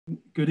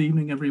Good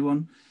evening,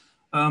 everyone.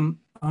 I'm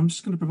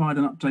just going to provide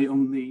an update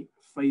on the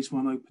Phase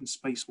 1 open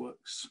space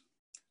works,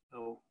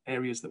 or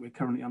areas that we're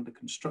currently under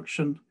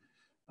construction.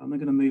 I'm then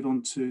going to move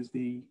on to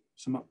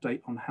some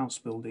update on house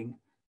building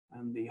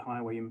and the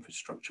highway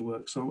infrastructure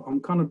work. So I'm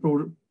kind of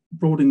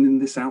broadening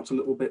this out a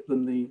little bit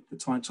than the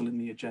title in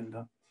the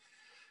agenda.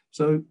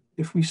 So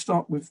if we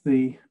start with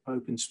the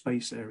open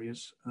space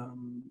areas,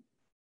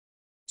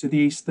 to the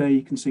east there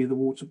you can see the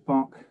water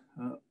park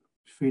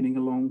feeding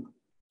along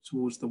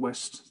towards the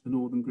west, the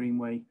Northern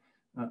Greenway,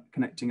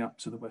 connecting up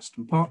to the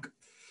Western Park.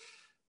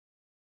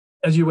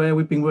 As you're aware,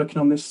 we've been working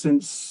on this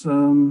since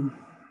July,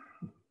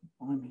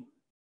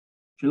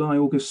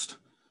 August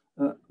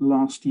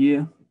last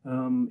year.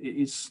 It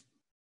is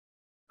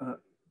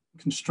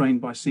constrained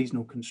by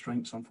seasonal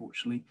constraints,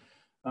 unfortunately,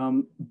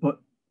 but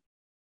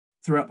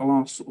throughout the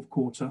last sort of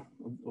quarter,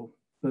 or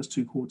first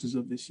 2 quarters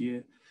of this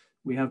year,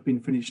 we have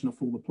been finishing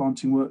off all the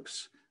planting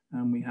works,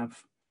 and we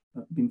have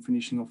been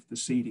finishing off the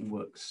seeding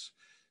works.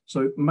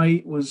 So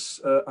May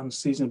was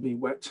unseasonably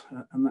wet,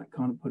 and that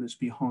kind of put us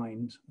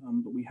behind,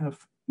 but we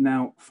have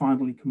now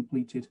finally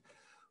completed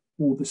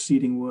all the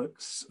seeding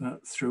works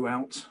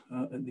throughout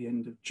at the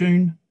end of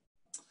June.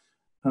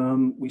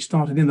 We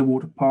started in the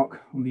water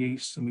park on the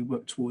east, and we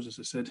worked towards, as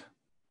I said,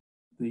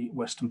 the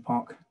Western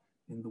Park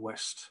in the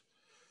west.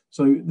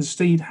 So the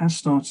seed has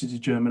started to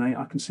germinate.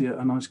 I can see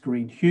a nice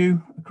green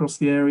hue across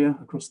the area,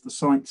 across the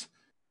site.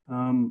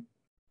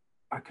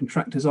 Our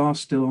contractors are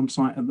still on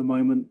site at the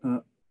moment,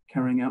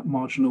 carrying out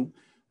marginal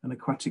and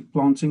aquatic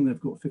planting. They've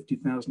got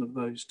 50,000 of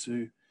those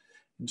to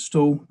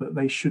install, but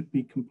they should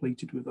be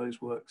completed with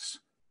those works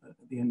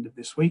at the end of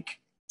this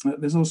week.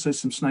 There's also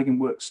some snagging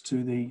works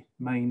to the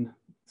main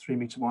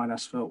 3-metre wide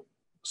asphalt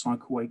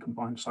cycleway,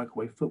 combined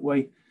cycleway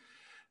footway,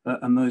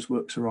 and those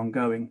works are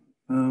ongoing.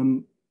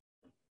 The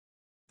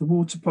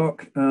water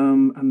park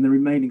and the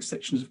remaining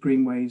sections of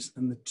greenways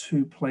and the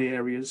 2 play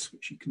areas,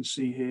 which you can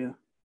see here,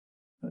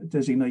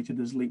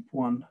 designated as Leap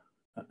 1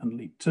 and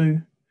Leap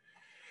 2.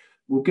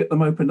 We'll get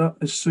them opened up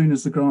as soon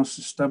as the grass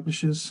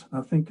establishes. I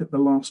think at the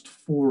last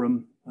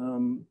forum,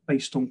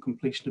 based on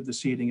completion of the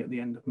seeding at the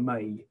end of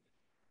May,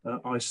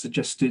 I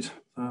suggested,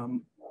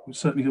 we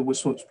certainly were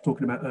sort of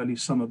talking about early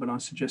summer, but I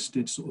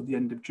suggested sort of the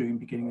end of June,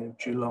 beginning of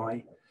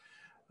July.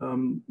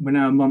 We're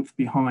now a month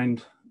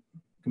behind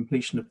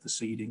completion of the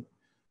seeding.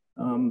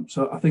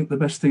 So I think the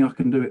best thing I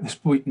can do at this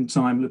point in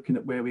time, looking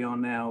at where we are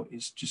now,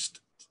 is just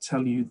to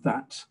tell you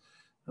that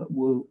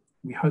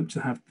we hope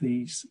to have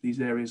these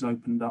areas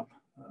opened up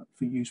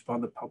for use by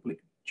the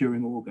public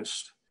during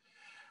August.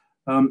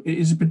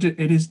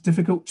 It is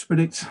difficult to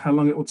predict how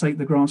long it will take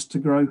the grass to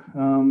grow,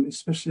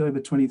 especially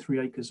over 23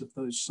 acres of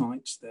those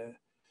sites there.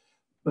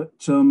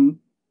 But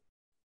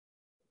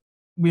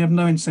we have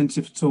no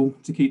incentive at all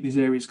to keep these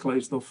areas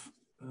closed off.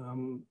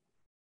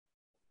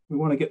 We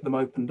want to get them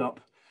opened up.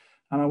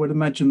 And I would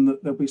imagine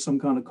that there'll be some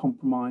kind of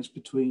compromise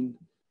between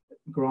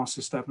grass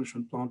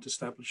establishment, plant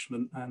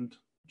establishment, and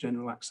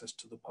general access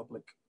to the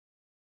public.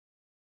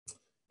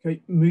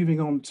 Okay,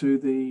 moving on to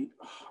the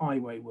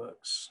highway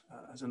works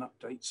as an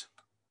update.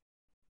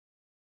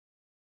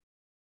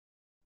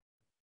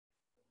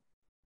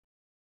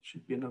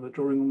 Should be another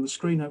drawing on the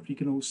screen. Hopefully you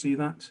can all see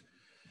that.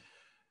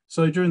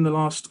 So during the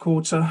last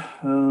quarter,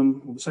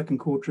 or the second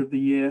quarter of the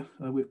year,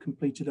 we've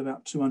completed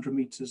about 200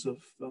 metres of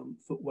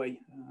footway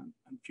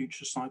and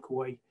future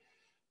cycleway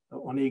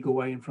on Eagle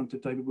Way in front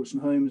of David Wilson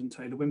Homes and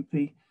Taylor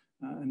Wimpey.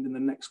 And in the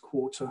next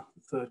quarter,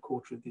 the third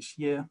quarter of this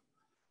year,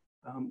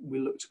 we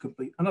look to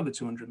complete another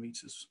 200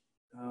 metres.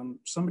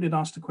 Somebody had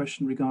asked a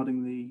question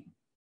regarding the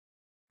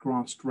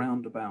grassed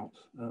roundabout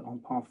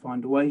on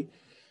Pathfinder Way.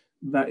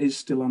 That is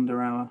still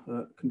under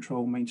our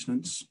control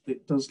maintenance.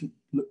 It does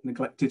look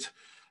neglected.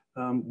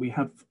 We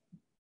have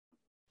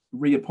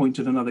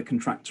reappointed another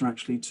contractor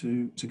actually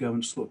to go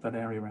and sort that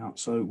area out.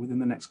 So within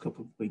the next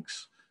couple of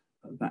weeks,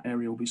 that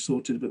area will be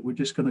sorted, but we're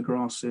just going to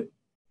grass it.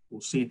 We'll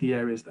seed the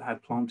areas that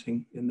had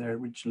planting in there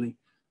originally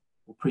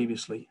or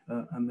previously,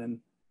 and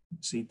then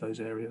seed those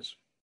areas.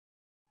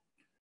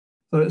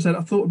 So as I said,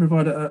 I thought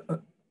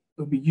it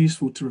would be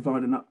useful to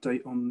provide an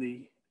update on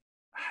the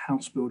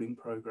house building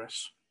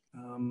progress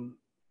and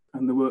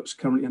the works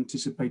currently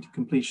anticipated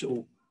completion,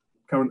 or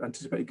current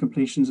anticipated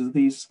completions of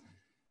these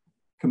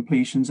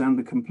completions and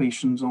the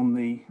completions on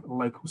the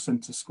local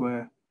centre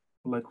square,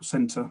 the local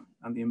centre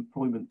and the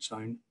employment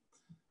zone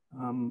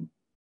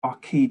are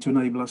key to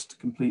enable us to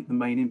complete the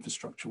main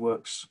infrastructure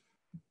works,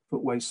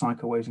 footways,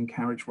 cycleways and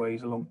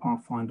carriageways along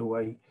Pathfinder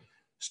Way,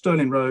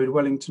 Stirling Road,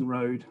 Wellington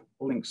Road,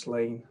 Links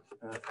Lane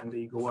and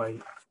Eagle Way.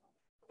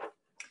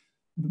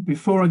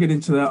 Before I get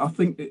into that, I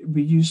think it would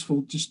be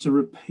useful just to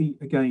repeat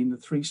again the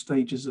 3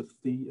 stages of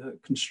the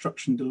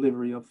construction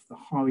delivery of the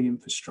highway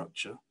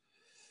infrastructure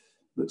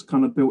that's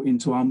kind of built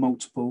into our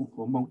multiple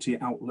or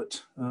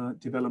multi-outlet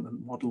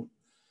development model.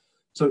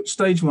 So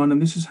stage 1,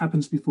 and this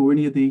happens before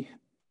any of the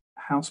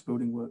house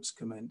building works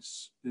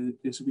commence,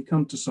 is we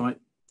come to site,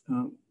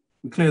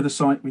 we clear the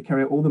site, we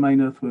carry out all the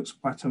main earthworks,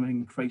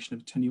 plateauing, creation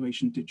of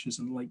attenuation ditches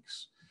and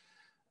lakes.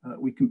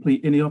 We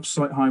complete any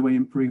off-site highway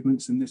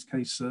improvements. In this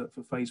case,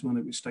 for phase 1,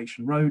 it was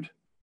Station Road.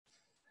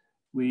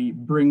 We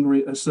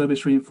bring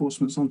service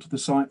reinforcements onto the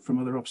site from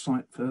other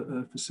off-site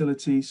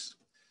facilities.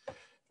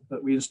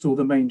 We install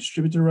the main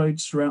distributor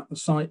roads throughout the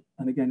site.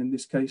 And again, in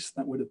this case,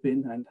 that would have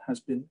been and has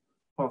been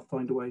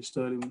Pathfinder Way,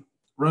 Stirling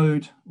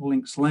Road,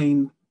 Links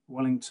Lane,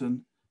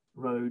 Wellington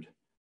Road,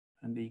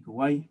 and Eagle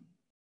Way.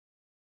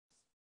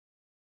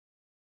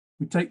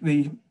 We take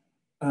the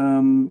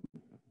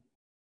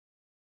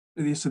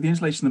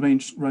installation of the main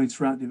roads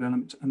throughout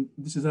development, and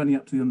this is only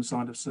up to the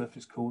underside of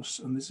surface course,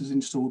 and this is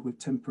installed with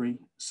temporary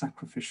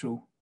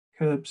sacrificial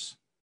curbs.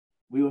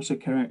 We also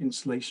carry out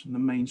installation of the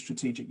main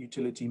strategic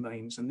utility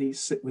mains, and these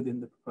sit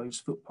within the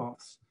proposed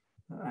footpaths.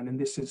 And in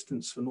this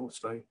instance for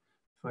Northstowe,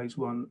 phase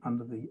 1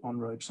 under the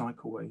on-road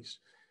cycleways.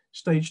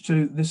 Stage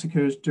 2, this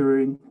occurs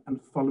during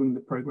and following the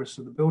progress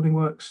of the building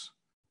works.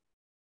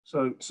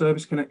 So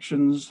service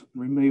connections,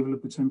 removal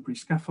of the temporary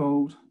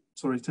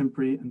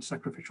and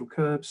sacrificial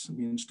curbs.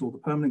 We install the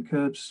permanent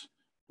curbs.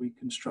 We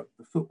construct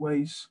the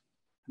footways,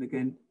 and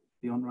again,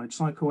 the on-road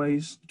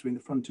cycleways between the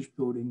frontage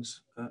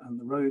buildings and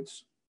the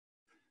roads.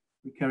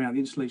 We carry out the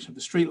installation of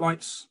the street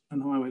lights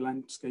and highway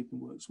landscaping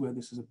works where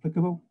this is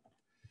applicable.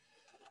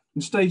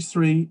 In stage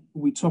 3,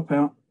 we top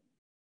out,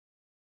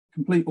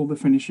 complete all the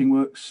finishing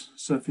works,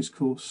 surface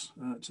course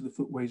to the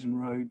footways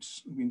and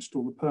roads. We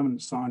install the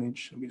permanent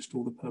signage and we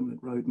install the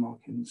permanent road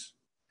markings.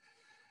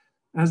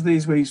 As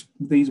these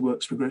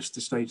works progress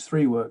to stage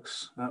 3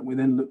 works, we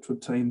then look to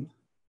obtain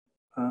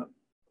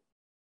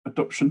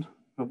adoption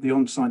of the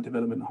on-site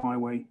development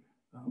highway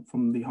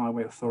from the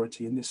Highway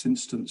Authority. In this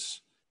instance,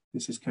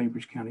 this is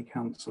Cambridge County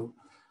Council.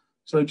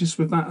 So just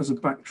with that as a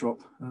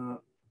backdrop,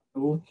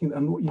 looking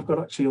at what you've got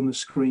actually on the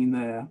screen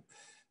there,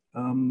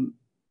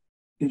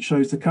 it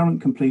shows the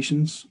current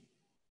completions,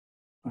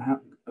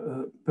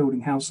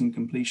 building housing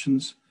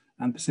completions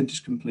and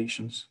percentage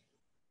completions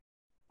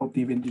of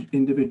the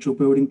individual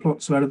building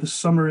plots. So out of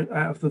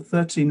the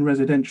 13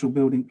 residential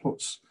building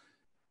plots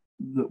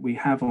that we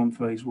have on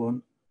phase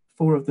 1,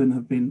 4 of them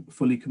have been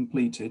fully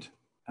completed,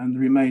 and the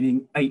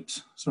remaining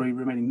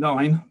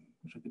 9,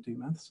 which I could do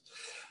maths,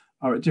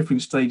 are at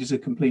different stages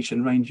of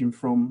completion, ranging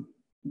from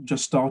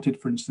just started,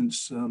 for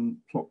instance,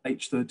 plot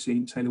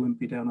H13, Taylor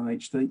Wimpey down on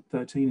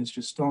H13 has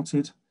just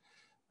started,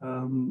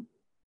 and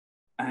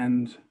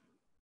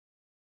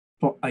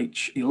plot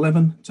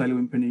H11, Taylor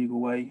Wimpey and Eagle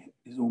Way,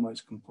 is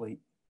almost complete.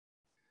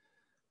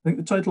 I think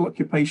the total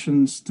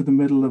occupations to the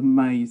middle of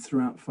May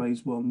throughout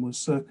phase 1 was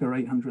circa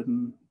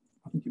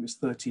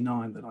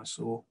 839 that I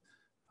saw.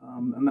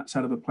 And that's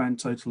out of a planned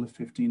total of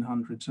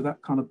 1,500. So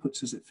that kind of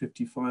puts us at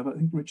 55. I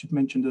think Richard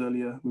mentioned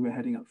earlier we were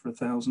heading up for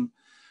 1,000.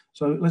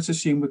 So let's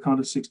assume we're kind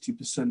of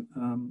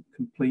 60%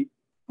 complete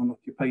on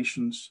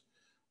occupations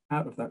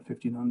out of that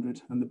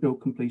 1,500, and the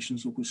build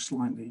completions will be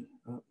slightly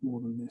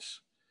more than this.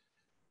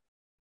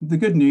 The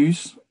good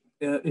news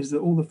is that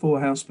all the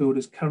 4 house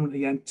builders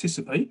currently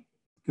anticipate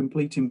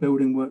completing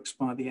building works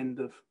by the end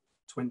of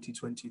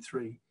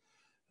 2023.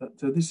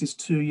 So this is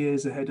 2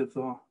 years ahead of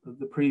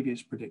the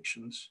previous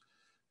predictions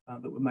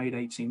that were made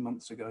 18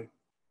 months ago.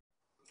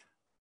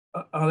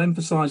 I'll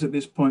emphasise at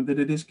this point that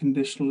it is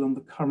conditional on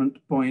the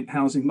current buoyant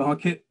housing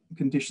market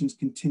conditions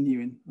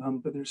continuing,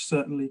 but there's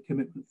certainly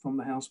commitment from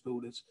the house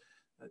builders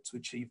to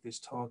achieve this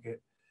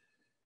target.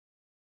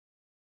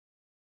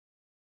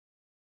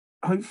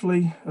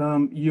 Hopefully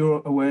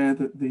you're aware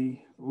that the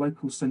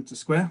local centre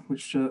square,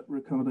 which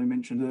Ricardo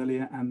mentioned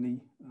earlier, and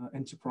the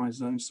enterprise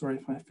zone, sorry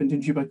if I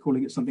offended you by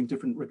calling it something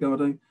different,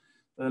 Ricardo,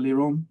 earlier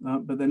on,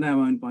 but they're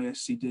now owned by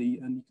SCD,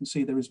 and you can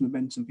see there is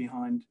momentum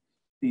behind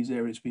these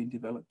areas being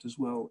developed as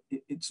well.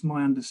 It's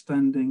my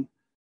understanding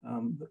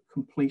that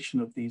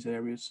completion of these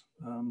areas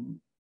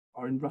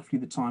are in roughly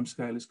the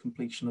timescale as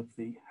completion of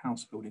the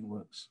house building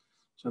works.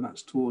 So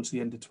that's towards the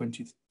end of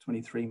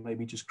 2023,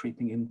 maybe just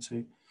creeping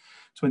into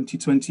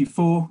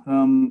 2024.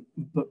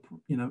 But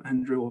you know,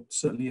 Andrew or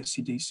certainly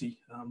SCDC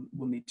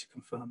will need to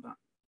confirm that.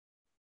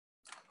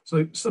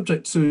 So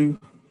subject to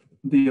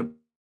the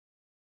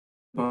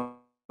above,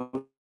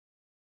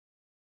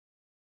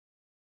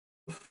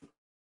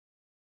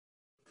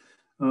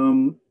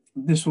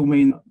 this will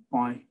mean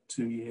by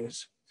 2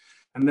 years,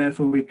 and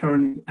therefore we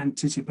currently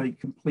anticipate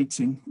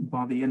completing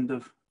by the end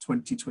of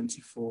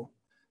 2024,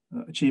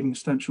 achieving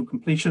substantial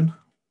completion.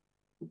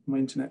 My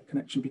internet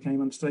connection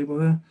became unstable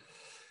there.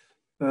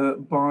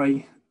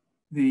 By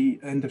the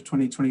end of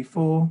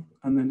 2024,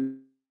 and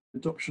then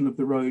adoption of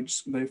the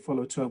roads, they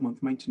follow a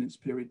 12-month maintenance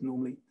period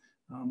normally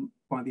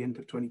by the end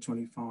of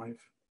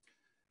 2025.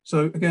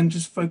 So again,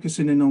 just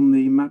focusing in on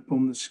the map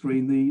on the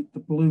screen, the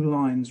blue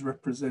lines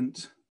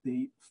represent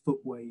the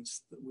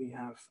footways that we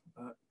have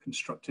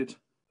constructed,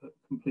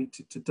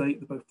 completed to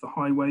date, both the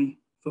highway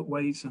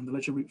footways and the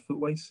leisure route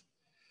footways.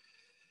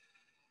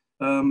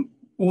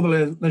 All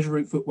the leisure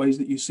route footways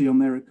that you see on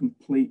there are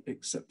complete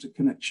except a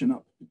connection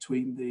up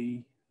between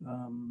the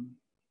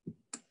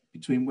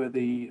where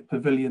the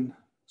pavilion,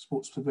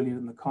 sports pavilion,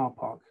 and the car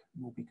park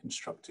will be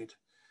constructed.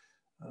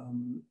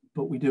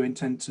 But we do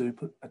intend to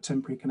put a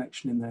temporary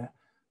connection in there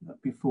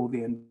before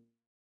the end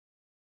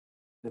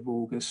of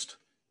August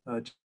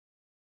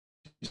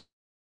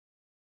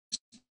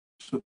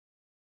to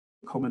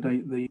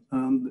accommodate the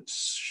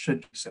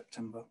scheduled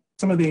September.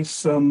 Some of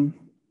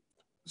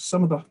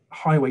the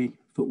highway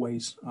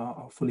footways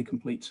are fully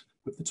complete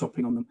with the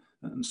topping on them,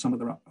 and some of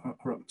them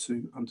are up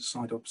to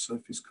underside of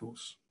surface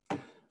course.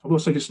 I've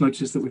also just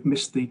noticed that we've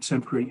missed the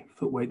temporary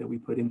footway that we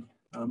put in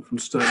from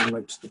Stirling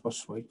Road to the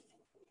busway.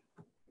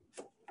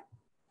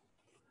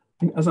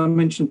 As I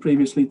mentioned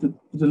previously, the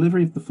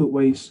delivery of the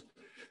footways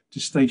to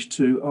stage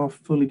 2 are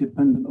fully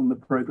dependent on the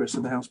progress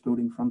of the house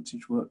building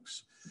frontage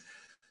works.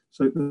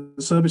 So the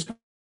service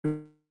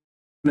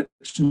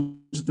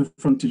connections of the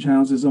frontage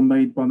houses are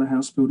made by the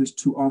house builders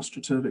to our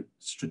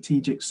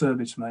strategic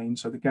service main,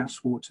 so the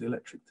gas, water, the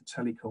electric, the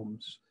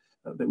telecoms,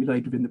 that we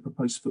laid within the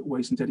proposed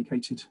footways and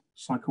dedicated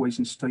cycleways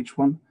in stage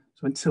 1.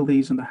 So until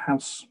these and the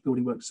house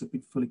building works have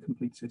been fully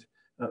completed,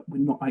 we're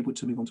not able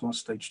to move on to our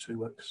stage 2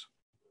 works.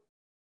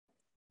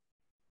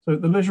 So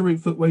the leisure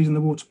route footways in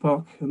the water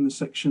park and the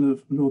section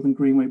of Northern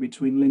Greenway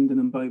between Linden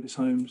and Bovis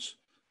Homes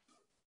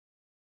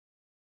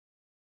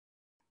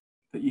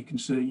that you can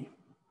see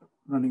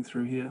running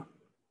through here.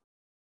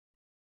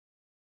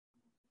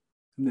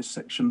 In this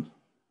section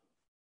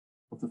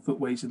of the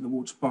footways in the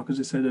water park, as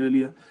I said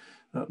earlier,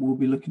 we'll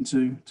be looking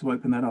to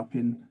open that up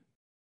in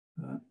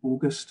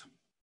August.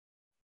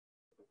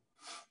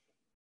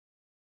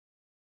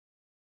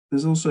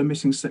 There's also a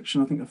missing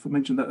section, I think I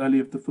mentioned that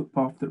earlier, of the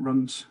footpath that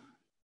runs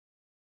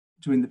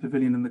between the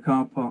pavilion and the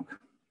car park.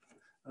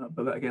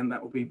 But that, again,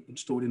 that will be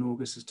installed in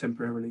August as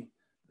temporarily,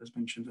 as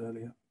mentioned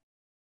earlier.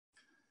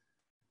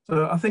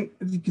 So I think,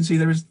 as you can see,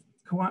 there is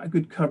quite a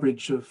good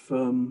coverage of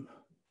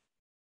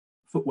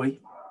footway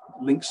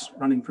links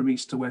running from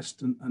east to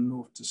west and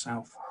north to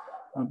south.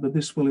 But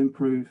this will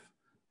improve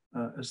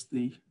as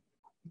the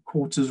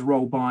quarters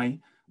roll by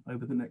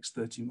over the next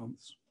 30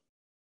 months.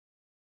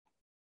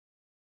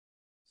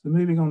 So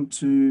moving on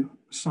to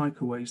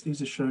cycleways,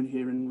 these are shown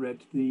here in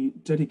red. The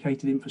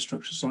dedicated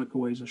infrastructure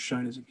cycleways are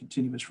shown as a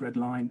continuous red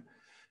line.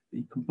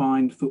 The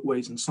combined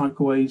footways and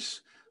cycleways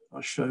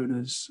are shown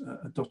as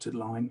a dotted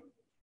line.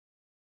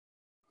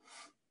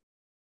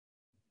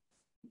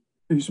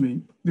 Excuse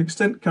me. The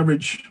extent,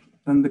 coverage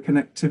and the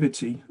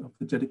connectivity of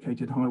the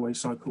dedicated highway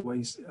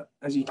cycleways,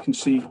 as you can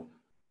see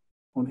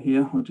on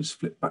here, I'll just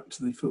flip back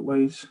to the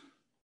footways,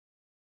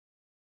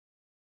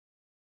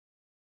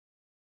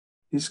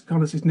 is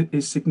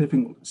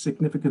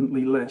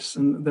significantly less,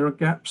 and there are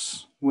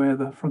gaps where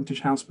the frontage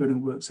house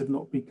building works have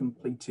not been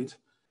completed,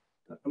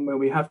 and where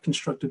we have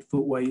constructed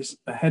footways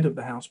ahead of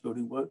the house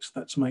building works.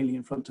 That's mainly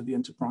in front of the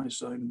enterprise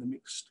zone and the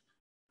mixed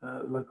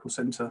local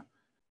centre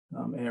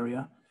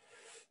area.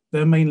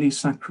 They're mainly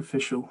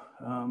sacrificial,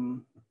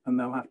 and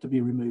they'll have to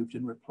be removed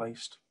and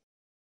replaced.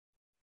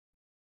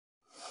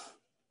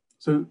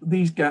 So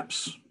these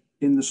gaps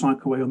in the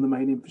cycleway on the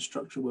main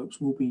infrastructure works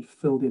will be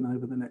filled in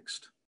over the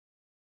next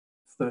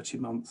 30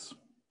 months.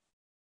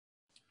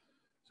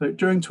 So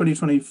during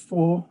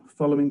 2024,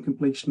 following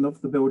completion of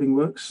the building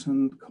works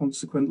and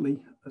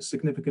consequently a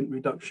significant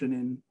reduction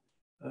in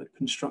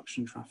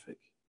construction traffic,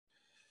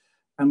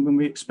 and when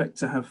we expect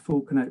to have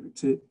full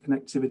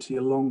connectivity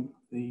along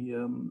the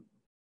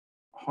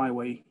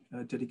highway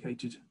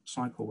dedicated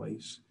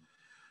cycleways,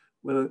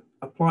 we'll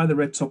apply the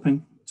red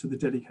topping to the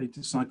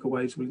dedicated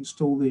cycleways, we'll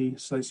install the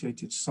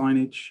associated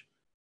signage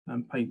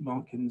and paint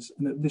markings,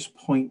 and at this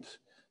point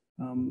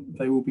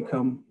they will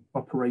become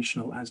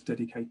operational as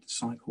dedicated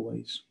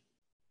cycleways.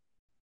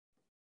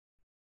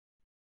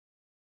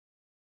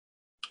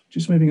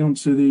 Just moving on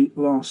to the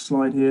last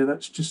slide here,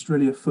 that's just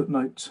really a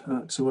footnote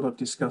to what I've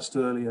discussed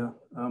earlier.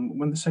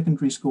 When the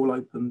secondary school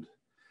opened,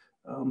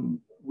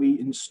 we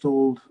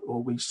installed,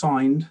 or we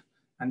signed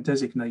and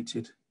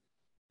designated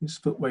this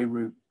footway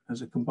route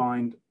as a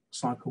combined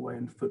cycleway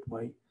and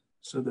footway,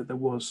 so that there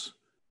was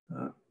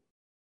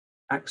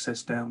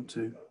access down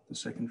to the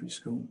secondary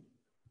school.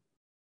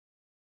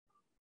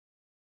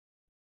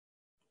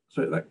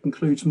 So that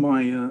concludes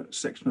my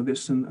section of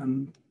this,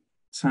 and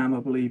Sam, I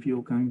believe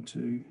you're going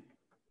to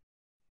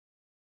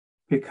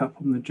pick up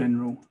on the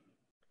general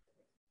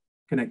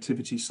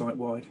connectivity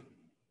site-wide.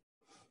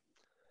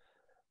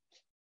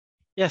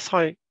 Yes,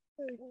 hi,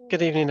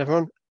 good evening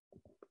everyone.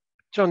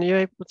 John, are you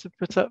able to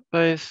put up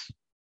those,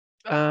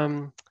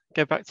 go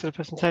back to the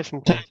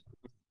presentation, please?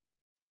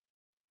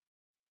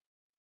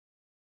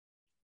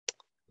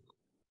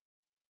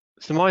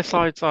 So my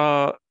slides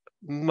are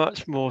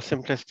much more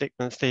simplistic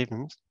than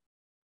Stephen's,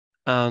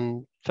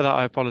 and for that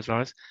I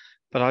apologise,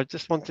 but I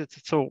just wanted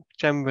to talk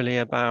generally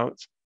about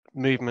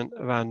movement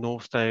around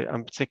Northstowe,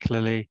 and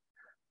particularly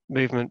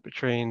movement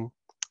between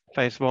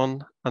phase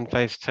 1 and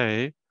phase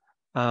 2,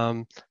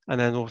 and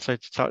then also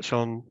to touch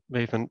on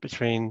movement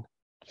between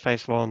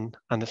phase 1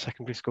 and the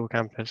secondary school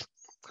campus.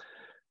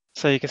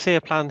 So you can see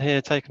a plan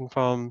here taken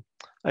from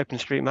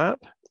OpenStreetMap,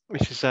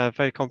 which is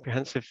very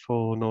comprehensive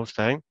for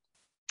Northstowe.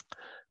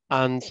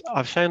 And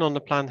I've shown on the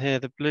plan here,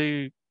 the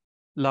blue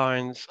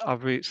lines are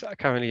routes that are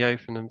currently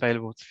open and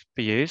available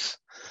for use.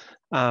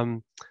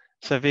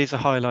 So these are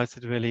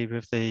highlighted really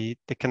with the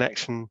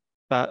connection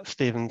that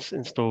Stephen's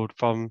installed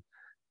from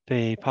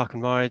the Park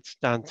and Rides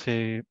down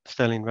to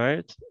Stirling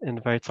Road in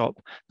the very top.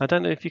 I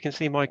don't know if you can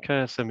see my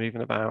cursor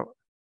moving about.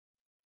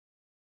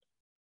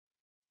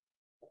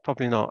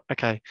 Probably not.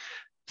 Okay,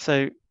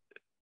 so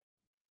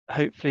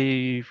hopefully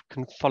you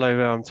can follow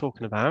where I'm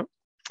talking about.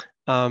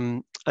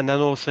 And then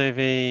also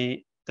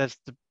there's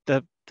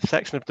the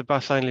section of the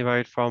bus-only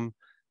road from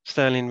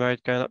Stirling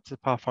Road going up to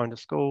Pathfinder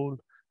School,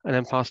 and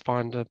then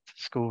Pathfinder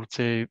School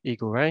to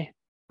Eagle Ray.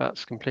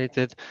 That's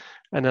completed.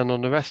 And then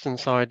on the western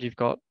side, you've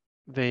got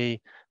the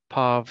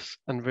paths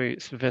and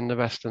routes within the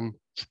Western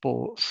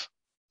Sports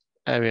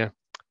area.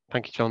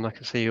 Thank you, John. I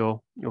can see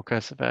your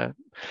cursor there.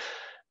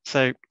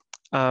 So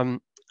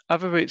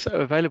other routes that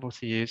are available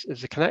to use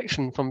is a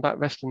connection from that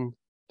Western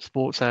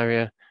Sports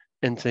area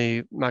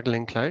into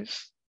Magdalen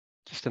Close,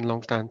 just in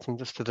Longstanton,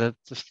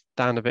 just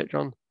down a bit,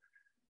 John,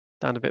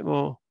 down a bit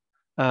more.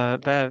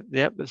 There,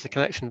 yep, there's a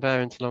connection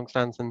there into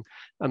Longstanton,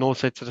 and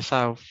also to the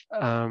south,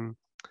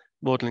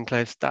 Magdalen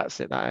Close. That's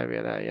it, that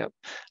area there, yep.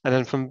 And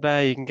then from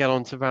there, you can get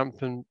on to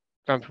Rampton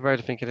Road,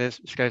 I think it is,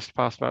 which goes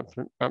past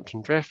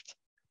Rampton Drift,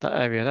 that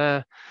area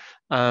there.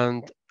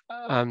 And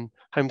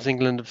Homes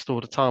England have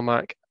stored a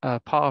tarmac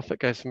path that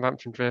goes from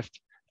Rampton Drift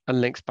and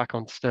links back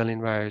onto Stirling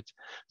Road.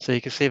 So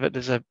you can see that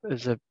there's a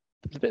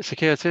bit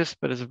circuitous,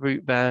 but there's a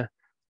route there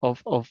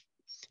of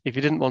if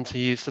you didn't want to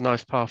use the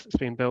nice path that's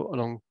been built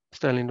along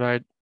Stirling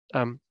Road,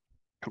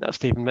 that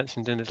Stephen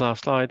mentioned in his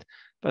last slide,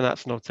 but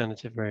that's an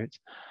alternative route.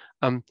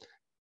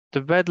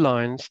 The red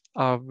lines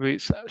are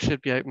routes that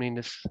should be opening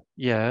this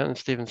year, and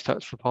Stephen's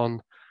touched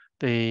upon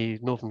the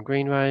Northern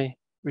Greenway,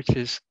 which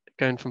is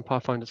going from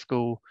Pathfinder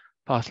School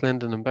past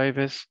Linden and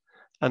Bovis,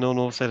 and on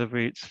also the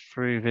routes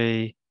through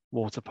the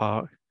water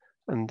park.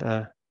 And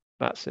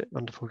that's it.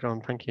 Wonderful, John.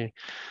 Thank you.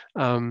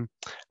 And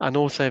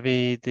also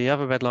the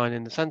other red line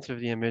in the centre of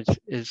the image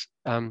is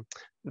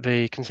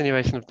the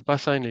continuation of the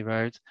bus-only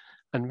road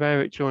and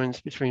where it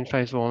joins between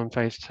phase 1 and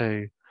phase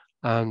 2.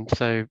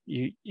 So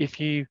if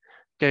you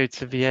go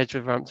to the edge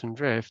of Rampton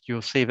Drift,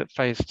 you'll see that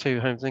phase 2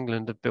 Homes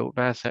England have built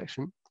their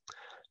section,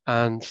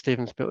 and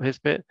Stephen's built his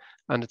bit,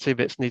 and the two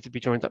bits need to be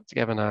joined up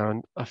together now,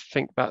 and I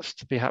think that's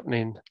to be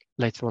happening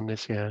later on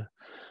this year.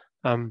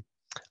 And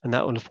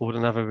that will afford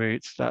another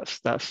route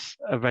that's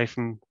away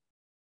from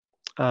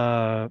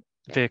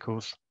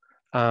vehicles.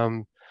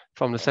 From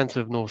the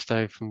centre of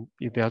Northstowe,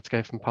 you'll be able to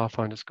go from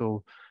Pathfinder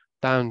School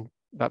down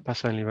that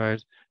bus-only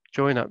road,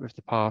 join up with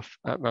the path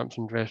at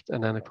Rampton Drift,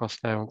 and then across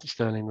there onto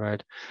Stirling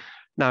Road.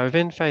 Now,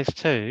 within phase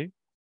 2,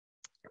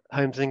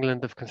 Homes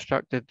England have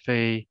constructed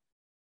the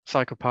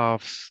cycle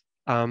paths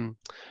to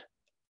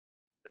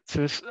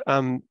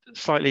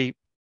slightly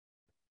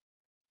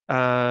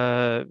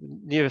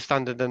newer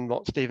standard than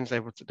what Stephen's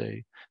able to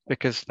do,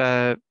 because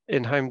they're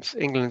in Homes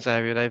England's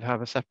area, they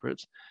have a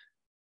separate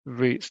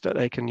routes that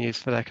they can use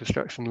for their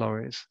construction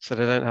lorries, so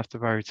they don't have to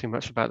worry too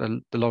much about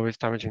the lorries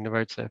damaging the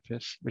road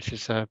surface, which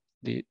is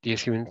the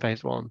issue in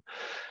phase 1.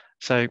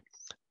 So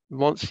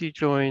once you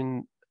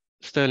join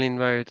Stirling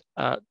Road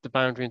at the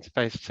boundary into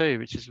phase 2,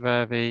 which is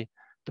where the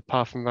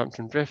path from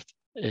Rampton Drift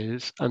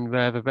is, and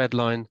where the red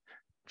line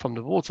from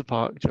the water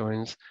park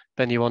joins,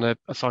 then you want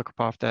a cycle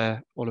path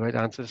there all the way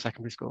down to the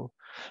secondary school.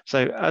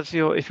 So if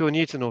you're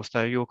new to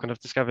Northstowe, you'll kind of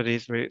discover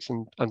these routes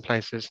and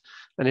places,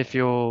 and if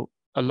you're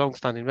a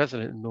long-standing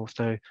resident in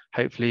Northstowe,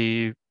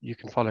 hopefully you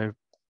can follow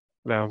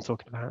where I'm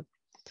talking about.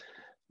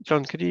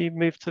 John, could you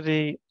move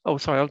to I'll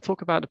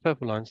talk about the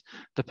purple lines.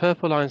 The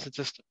purple lines are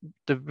just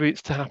the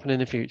routes to happen in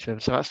the future.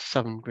 So that's the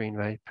Southern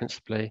Greenway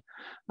principally.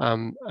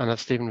 And as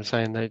Stephen was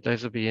saying,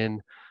 those will be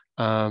in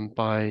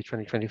by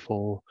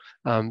 2024.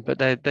 But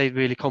they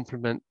really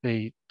complement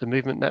the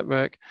movement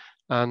network.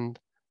 And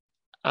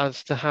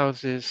as the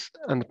houses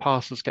and the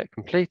parcels get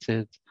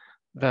completed,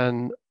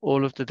 then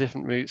all of the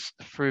different routes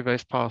through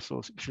those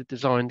parcels, which are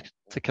designed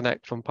to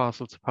connect from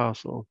parcel to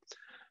parcel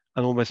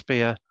and almost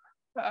be an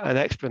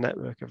extra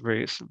network of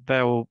routes,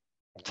 they'll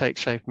take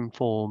shape and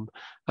form.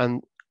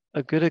 And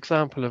a good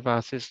example of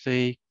that is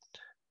the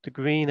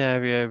green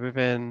area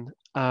within,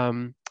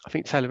 I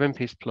think, Taylor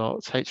Impey's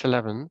plots,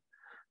 H11.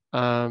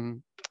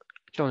 John,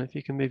 if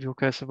you can move your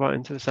cursor right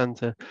into the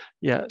centre.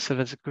 Yeah, so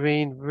there's a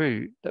green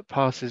route that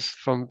passes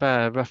from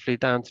there roughly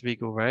down to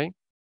Eagle Ray,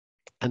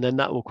 and then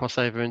that will cross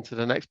over into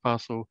the next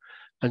parcel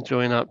and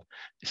join up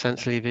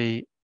essentially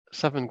the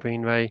Southern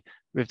Greenway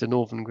with the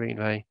Northern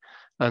Greenway.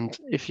 And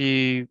if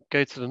you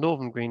go to the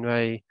Northern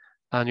Greenway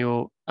and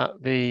you're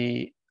at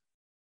the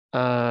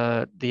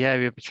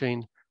area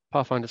between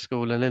Pathfinder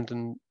School and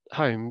Linden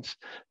Homes,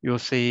 you'll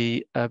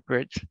see a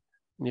bridge.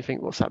 And you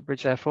think, what's that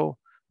bridge there for?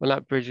 Well,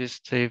 that bridge is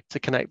to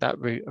connect that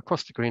route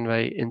across the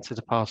Greenway into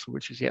the parcel,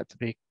 which is yet to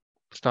be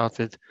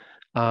started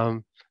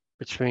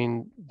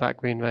between that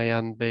Greenway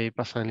and the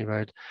bus-only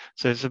road.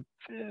 So there's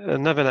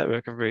another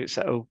network of routes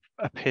that will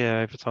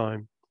appear over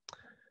time.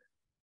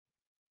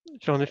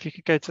 John, if you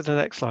could go to the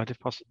next slide, if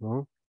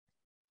possible.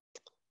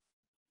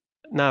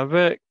 Now,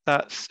 work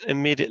that's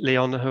immediately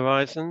on the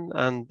horizon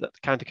and that the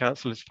County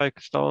Council is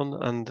focused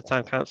on and the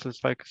Town Council is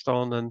focused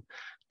on, and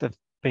there've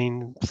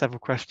been several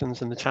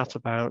questions in the chat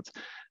about,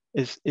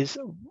 is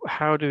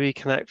how do we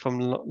connect from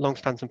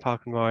Longstanton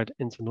Park and Ride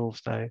into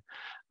Northstowe?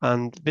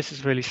 And this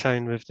is really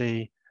shown with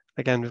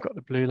again, we've got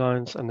the blue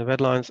lines and the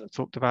red lines that I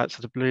talked about.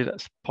 So the blue,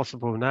 that's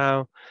possible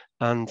now.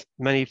 And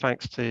many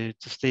thanks to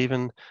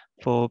Stephen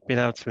for being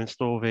able to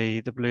install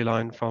the blue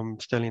line from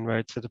Stirling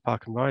Road to the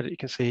Park and Ride that you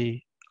can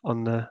see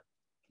on the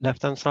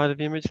left-hand side of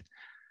the image.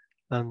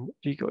 And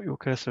you got your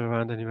cursor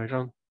around anyway,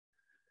 John?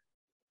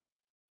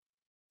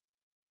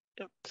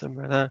 Yep,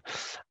 somewhere there.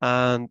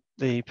 And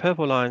the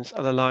purple lines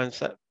are the lines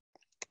that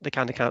the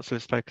County Council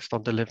is focused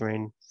on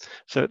delivering.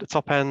 So at the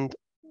top end,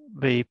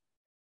 the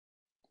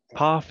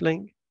path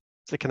link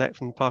to connect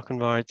from the Park and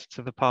Ride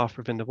to the path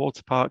within the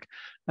water park,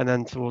 and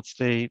then towards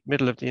the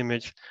middle of the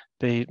image,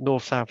 the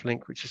north-south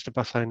link, which is the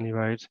bus-only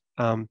road.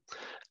 And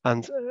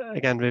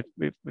again,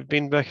 we've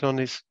been working on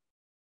these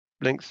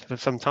links for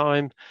some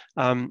time.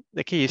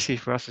 The key issue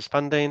for us is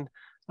funding,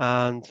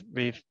 and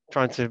we've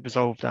tried to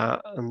resolve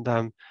that.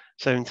 And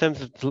so in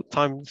terms of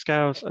time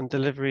scales and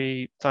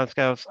delivery time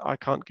scales, I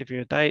can't give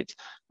you a date.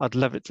 I'd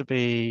love it to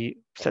be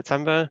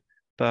September,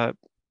 but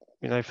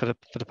for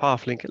the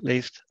path link at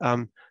least,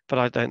 but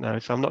I don't know.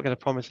 So I'm not going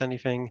to promise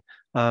anything.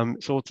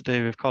 It's all to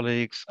do with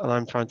colleagues, and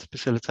I'm trying to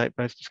facilitate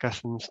those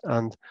discussions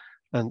and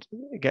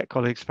get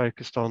colleagues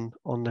focused on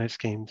those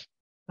schemes,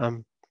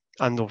 and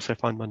also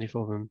find money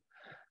for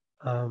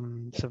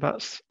them. So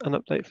that's an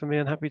update for me,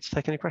 and happy to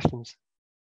take any questions.